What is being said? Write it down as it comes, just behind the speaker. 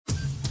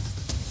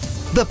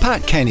The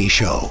Pat Kenny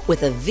Show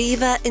with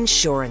Aviva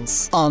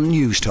Insurance on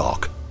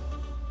Newstalk.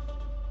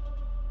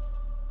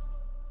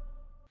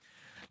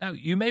 Now,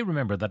 you may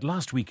remember that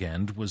last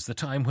weekend was the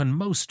time when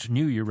most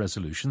New Year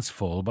resolutions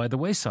fall by the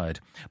wayside.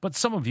 But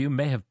some of you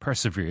may have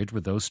persevered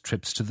with those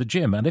trips to the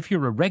gym. And if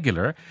you're a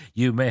regular,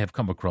 you may have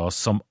come across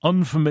some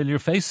unfamiliar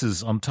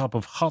faces on top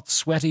of hot,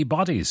 sweaty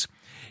bodies.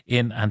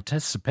 In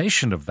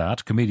anticipation of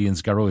that,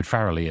 comedians Gearóid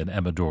Farrelly and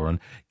Emma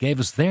Doran gave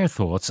us their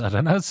thoughts at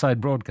an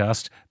outside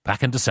broadcast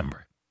back in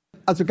December.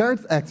 As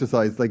regards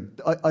exercise,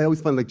 I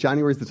always find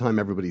January is the time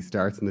everybody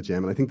starts in the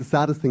gym. And I think the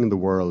saddest thing in the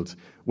world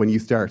when you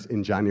start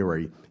in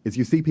January is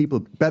you see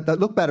people that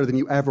look better than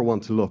you ever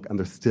want to look and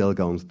they're still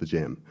going to the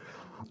gym.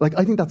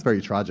 I think that's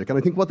very tragic. And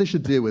I think what they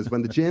should do is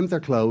when the gyms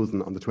are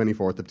closing on the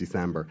 24th of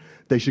December,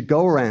 they should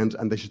go around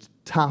and they should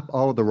tap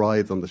all of the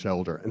rides on the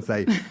shoulder and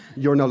say,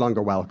 you're no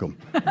longer welcome.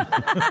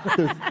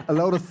 There's a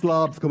load of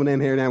slobs coming in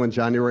here now in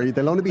January.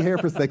 They'll only be here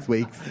for 6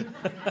 weeks,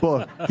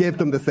 but give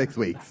them the 6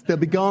 weeks. They'll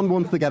be gone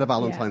once they get a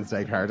Valentine's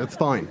Day card. It's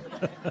fine.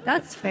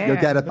 That's fair. You'll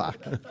get it back.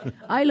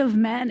 I love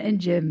men in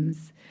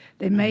gyms.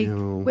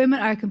 Women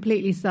are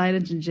completely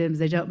silent in gyms.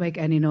 They don't make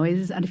any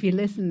noises. And if you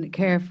listen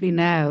carefully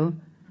now,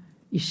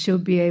 you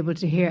should be able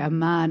to hear a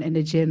man in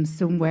a gym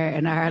somewhere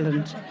in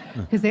Ireland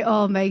because they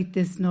all make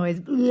this noise.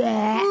 And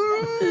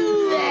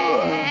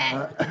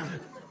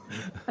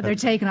they're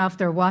taking off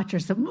their watch or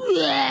something.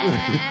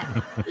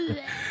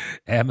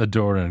 Emma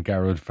Doran and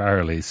Gearóid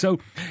Farrelly. So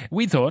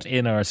we thought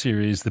in our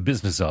series, The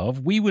Business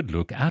Of, we would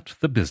look at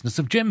the business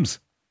of gyms.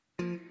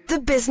 The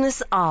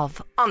Business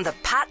Of on The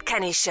Pat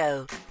Kenny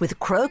Show with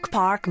Croke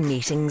Park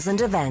Meetings and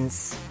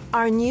Events.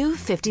 Our new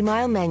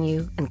 50-mile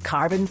menu and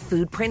carbon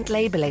footprint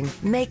labelling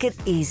make it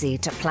easy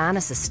to plan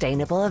a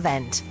sustainable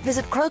event.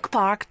 Visit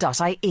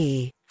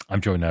crokepark.ie. I'm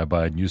joined now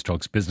by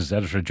Newstalk's business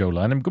editor, Joe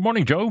Lynam. Good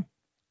morning, Joe.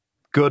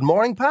 Good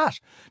morning, Pat.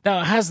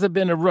 Now, has there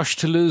been a rush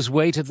to lose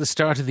weight at the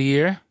start of the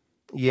year?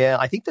 Yeah,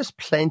 I think there's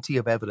plenty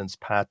of evidence,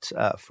 Pat,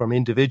 from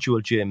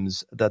individual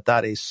gyms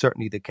that is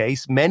certainly the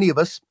case. Many of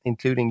us,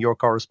 including your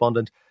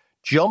correspondent,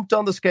 jumped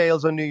on the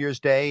scales on New Year's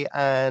Day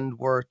and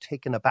were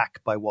taken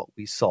aback by what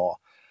we saw.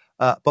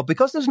 But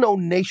because there's no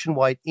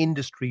nationwide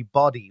industry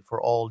body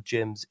for all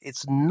gyms,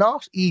 it's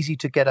not easy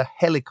to get a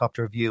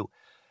helicopter view.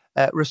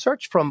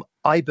 Research from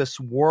IBIS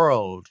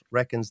World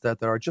reckons that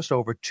there are just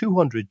over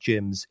 200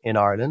 gyms in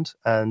Ireland,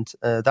 and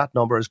that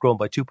number has grown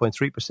by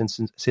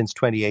 2.3% since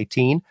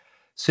 2018,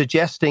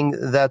 suggesting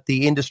that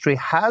the industry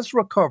has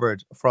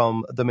recovered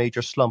from the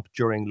major slump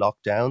during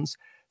lockdowns.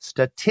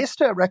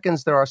 Statista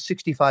reckons there are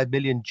 65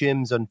 million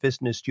gyms and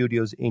fitness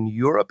studios in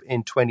Europe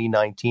in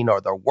 2019, or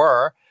there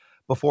were,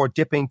 before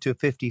dipping to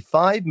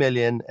 55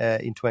 million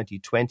in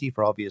 2020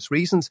 for obvious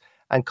reasons,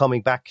 and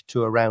coming back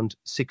to around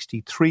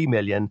 63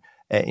 million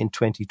in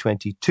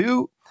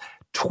 2022.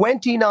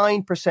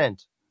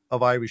 29%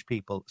 of Irish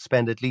people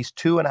spend at least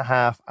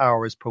 2.5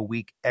 hours per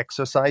week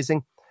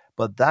exercising,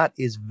 but that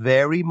is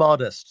very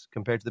modest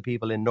compared to the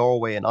people in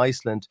Norway and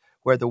Iceland,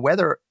 where the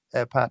weather,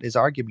 Pat, is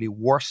arguably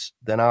worse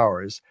than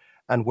ours,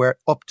 and where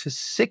up to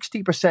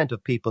 60%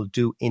 of people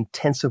do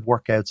intensive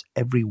workouts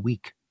every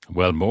week.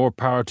 Well, more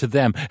power to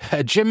them.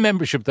 A gym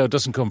membership, though,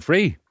 doesn't come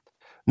free.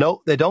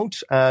 No, they don't.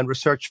 And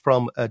research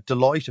from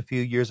Deloitte a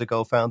few years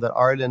ago found that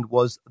Ireland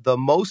was the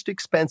most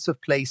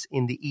expensive place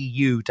in the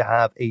EU to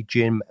have a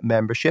gym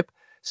membership,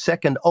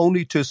 second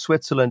only to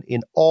Switzerland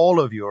in all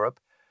of Europe.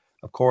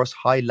 Of course,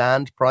 high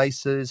land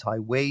prices, high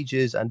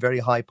wages, and very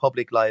high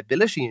public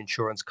liability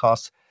insurance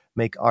costs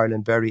make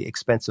Ireland a very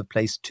expensive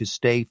place to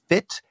stay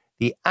fit.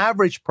 The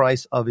average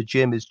price of a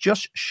gym is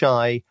just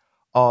shy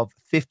of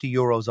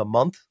 €50 a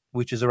month,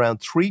 which is around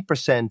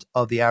 3%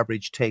 of the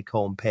average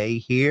take-home pay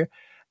here.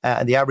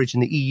 And the average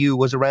in the EU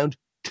was around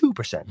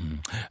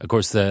 2%. Of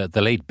course, the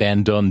late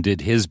Ben Dunn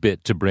did his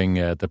bit to bring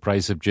the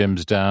price of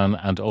gyms down,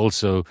 and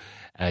also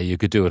you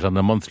could do it on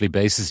a monthly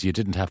basis. You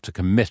didn't have to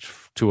commit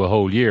to a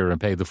whole year and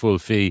pay the full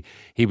fee.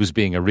 He was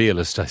being a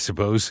realist, I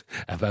suppose,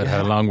 about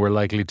how long we're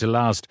likely to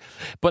last.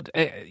 But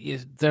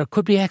there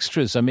could be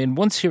extras. I mean,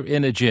 once you're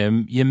in a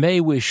gym, you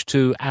may wish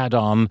to add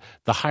on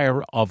the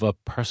hire of a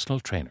personal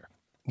trainer.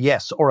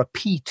 Yes, or a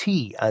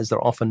PT, as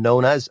they're often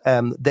known as.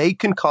 They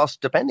can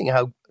cost, depending on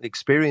how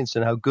experienced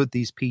and how good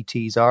these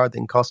PTs are, they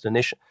can cost an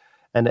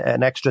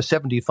extra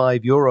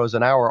 €75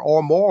 an hour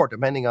or more,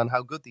 depending on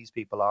how good these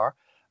people are.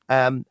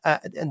 And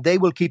they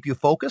will keep you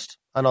focused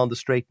and on the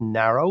straight and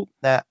narrow,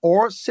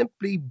 or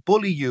simply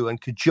bully you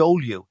and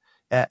cajole you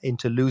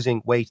into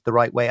losing weight the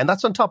right way. And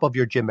that's on top of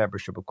your gym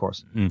membership, of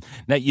course.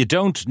 Now, you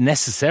don't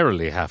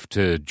necessarily have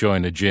to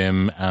join a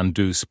gym and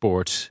do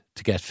sport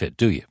to get fit,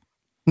 do you?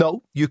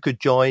 No, you could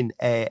join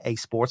a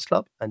sports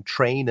club and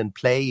train and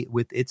play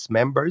with its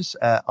members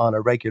on a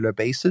regular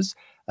basis.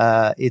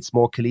 It's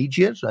more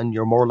collegiate and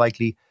you're more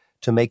likely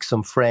to make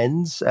some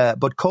friends.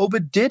 But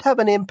COVID did have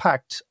an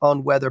impact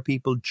on whether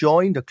people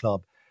joined a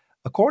club.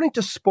 According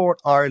to Sport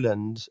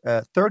Ireland,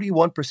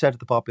 31% of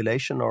the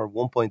population, or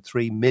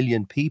 1.3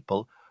 million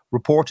people,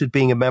 reported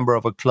being a member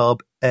of a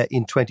club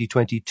in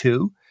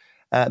 2022.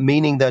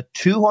 meaning that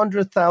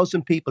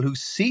 200,000 people who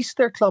ceased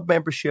their club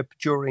membership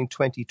during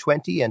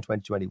 2020 and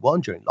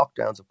 2021, during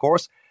lockdowns, of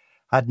course,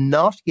 had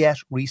not yet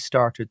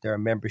restarted their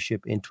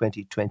membership in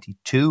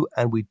 2022,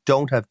 and we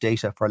don't have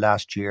data for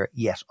last year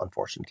yet,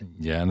 unfortunately.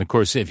 Yeah, and of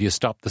course, if you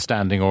stop the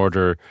standing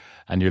order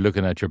and you're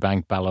looking at your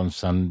bank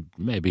balance, and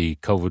maybe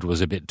COVID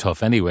was a bit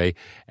tough anyway,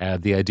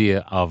 the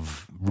idea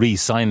of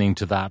re-signing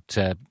to that,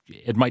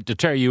 it might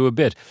deter you a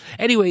bit.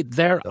 Anyway,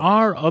 there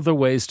are other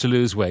ways to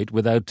lose weight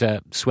without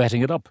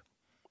sweating it up.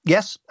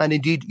 Yes, and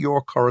indeed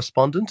your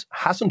correspondent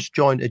hasn't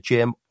joined a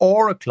gym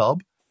or a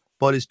club,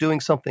 but is doing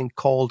something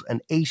called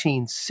an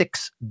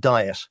 18-6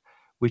 diet,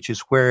 which is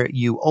where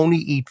you only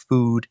eat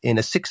food in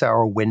a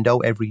 6-hour window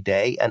every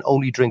day and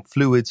only drink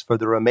fluids for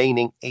the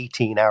remaining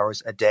 18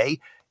 hours a day,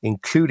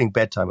 including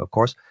bedtime, of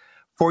course.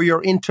 For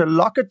your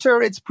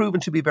interlocutor, it's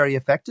proven to be very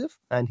effective,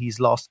 and he's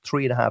lost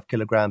 3.5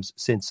 kilograms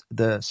since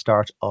the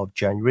start of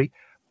January.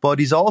 But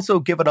he's also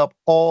given up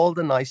all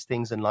the nice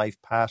things in life,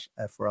 Pat,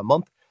 for a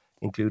month,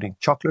 including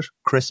chocolate,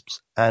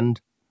 crisps, and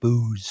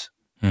booze.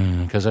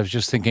 Because I was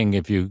just thinking,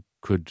 if you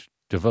could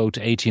devote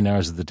 18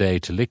 hours of the day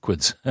to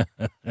liquids,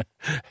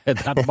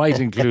 that might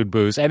include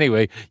booze.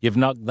 Anyway, you've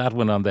knocked that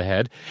one on the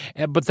head.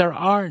 But there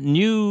are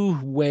new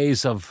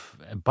ways of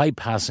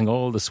bypassing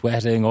all the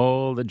sweating,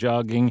 all the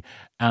jogging,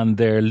 and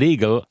they're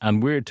legal.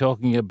 And we're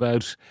talking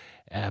about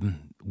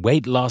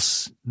weight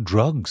loss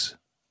drugs.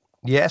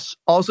 Yes,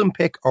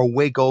 Ozempic or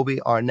Wegovy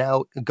are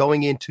now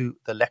going into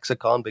the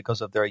lexicon because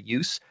of their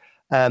use.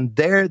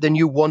 They're the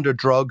new wonder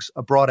drugs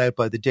brought out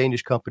by the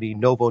Danish company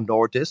Novo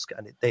Nordisk,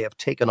 and they have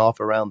taken off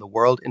around the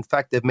world. In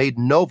fact, they've made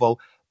Novo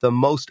the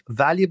most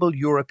valuable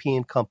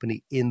European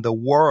company in the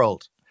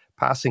world,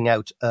 passing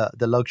out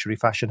the luxury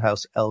fashion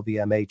house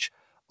LVMH.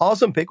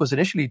 Ozempic was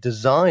initially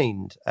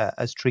designed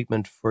as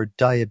treatment for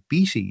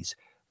diabetes,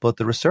 but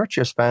the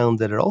researchers found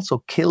that it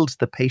also killed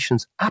the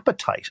patient's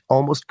appetite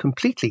almost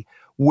completely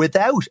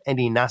without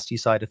any nasty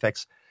side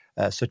effects,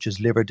 such as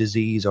liver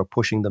disease or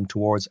pushing them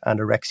towards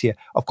anorexia.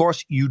 Of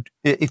course,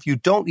 if you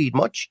don't eat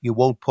much, you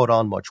won't put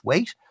on much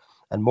weight.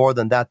 And more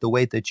than that, the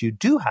weight that you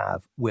do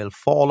have will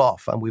fall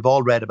off. And we've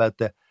all read about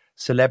the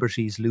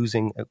celebrities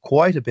losing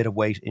quite a bit of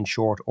weight in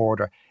short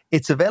order.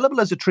 It's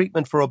available as a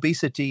treatment for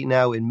obesity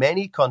now in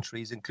many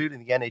countries,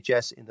 including the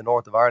NHS in the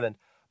north of Ireland,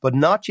 but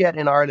not yet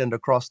in Ireland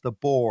across the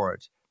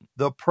board.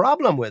 The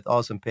problem with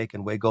Ozempic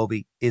and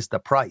Wegovy is the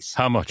price.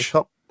 How much?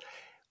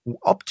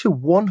 Up to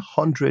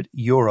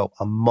 €100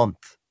 a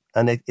month.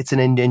 And it's an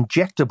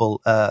injectable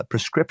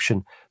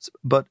prescription.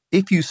 But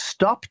if you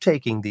stop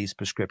taking these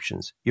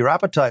prescriptions, your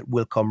appetite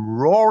will come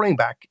roaring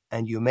back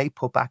and you may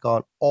put back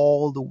on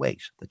all the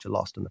weight that you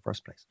lost in the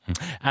first place.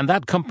 And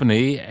that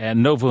company,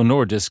 Novo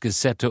Nordisk, is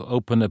set to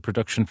open a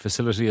production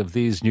facility of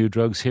these new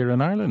drugs here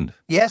in Ireland.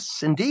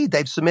 Yes, indeed.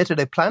 They've submitted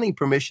a planning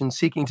permission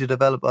seeking to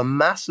develop a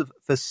massive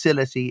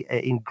facility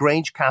in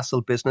Grange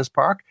Castle Business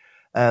Park,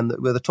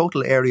 with a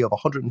total area of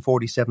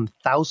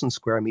 147,000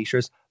 square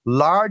metres,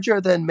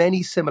 larger than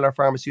many similar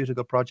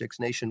pharmaceutical projects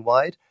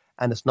nationwide.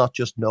 And it's not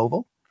just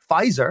Novo.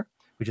 Pfizer,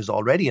 which is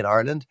already in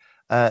Ireland,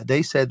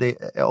 they said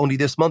only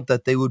this month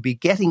that they would be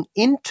getting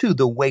into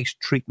the weight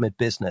treatment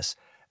business.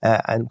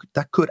 And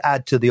that could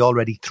add to the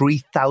already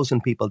 3,000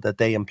 people that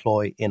they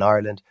employ in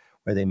Ireland,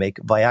 where they make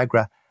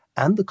Viagra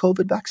and the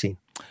COVID vaccine.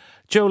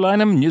 Joe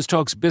Lynam,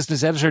 Newstalk's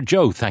business editor.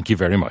 Joe, thank you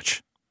very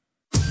much.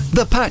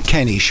 The Pat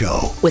Kenny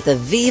Show. With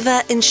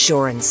Aviva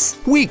Insurance.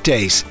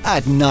 Weekdays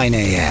at 9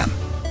 a.m.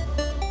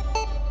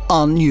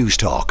 on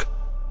Newstalk.